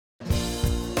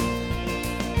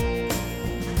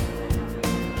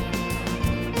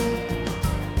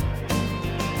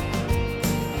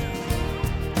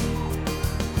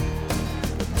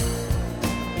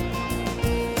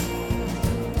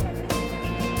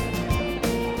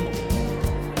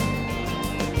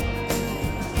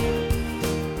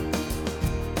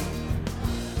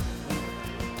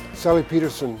Sally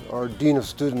Peterson, our Dean of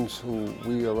Students, who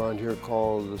we around here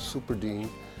call the Super Dean,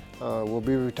 will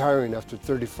be retiring after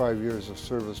 35 years of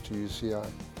service to UCI.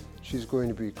 She's going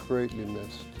to be greatly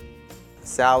missed.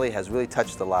 Sally has really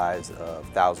touched the lives of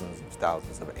thousands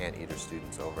of Anteater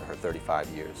students over her 35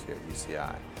 years here at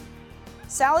UCI.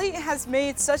 Sally has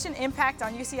made such an impact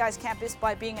on UCI's campus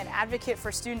by being an advocate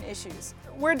for student issues.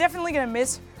 We're definitely going to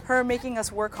miss her making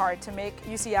us work hard to make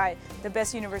UCI the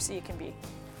best university it can be.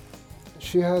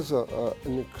 She has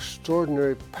an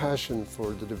extraordinary passion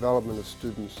for the development of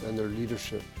students and their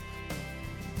leadership.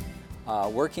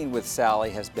 Working with Sally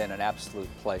has been an absolute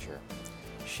pleasure.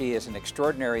 She is an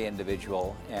extraordinary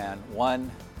individual and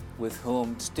one with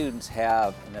whom students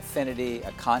have an affinity,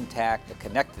 a contact, a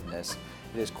connectedness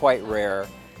that is quite rare.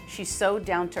 She's so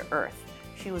down to earth.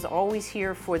 She was always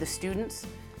here for the students.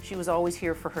 She was always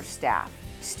here for her staff.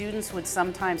 Students would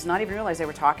sometimes not even realize they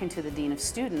were talking to the Dean of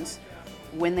Students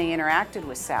when they interacted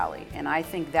with Sally. And I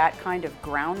think that kind of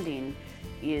grounding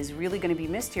is really going to be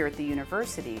missed here at the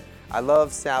university. I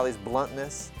love Sally's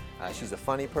bluntness. She's a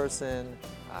funny person.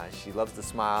 She loves to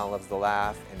smile, loves to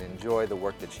laugh, and enjoy the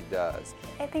work that she does.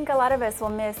 I think a lot of us will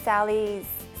miss Sally's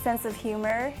sense of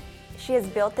humor. She has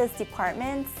built this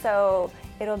department, so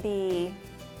it'll be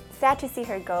sad to see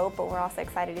her go, but we're also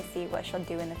excited to see what she'll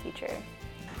do in the future.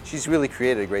 She's really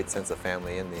created a great sense of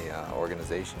family in the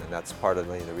organization, and that's part of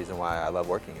the reason why I love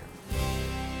working here.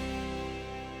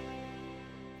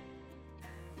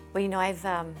 Well, you know, I've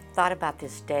thought about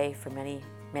this day for many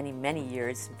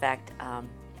years. In fact,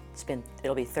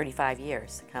 it'll be 35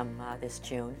 years come this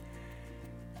June.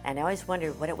 And I always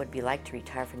wondered what it would be like to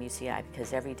retire from UCI,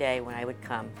 because every day when I would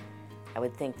come, I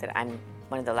would think that I'm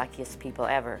one of the luckiest people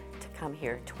ever to come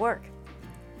here to work.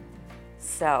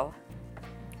 So,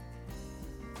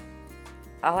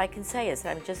 all I can say is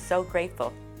I'm just so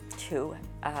grateful to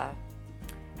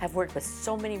have worked with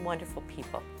so many wonderful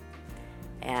people.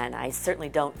 And I certainly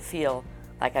don't feel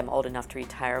like I'm old enough to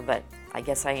retire, but I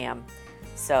guess I am.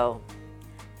 So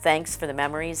thanks for the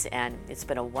memories, and it's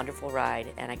been a wonderful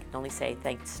ride, and I can only say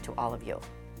thanks to all of you.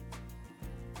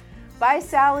 Bye,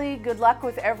 Sally. Good luck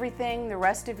with everything, the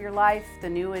rest of your life, the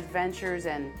new adventures,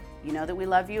 and you know that we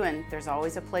love you, and there's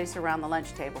always a place around the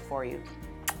lunch table for you.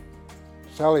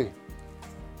 Sally,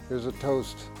 here's a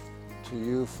toast to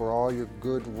you for all your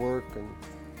good work and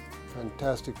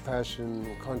fantastic passion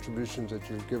and contributions that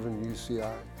you've given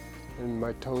UCI. And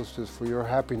my toast is for your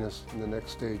happiness in the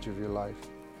next stage of your life.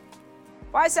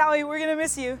 Bye, Sally. We're going to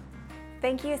miss you.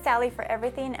 Thank you, Sally, for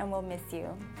everything, and we'll miss you.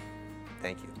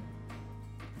 Thank you.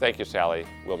 Thank you, Sally.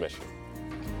 We'll miss you.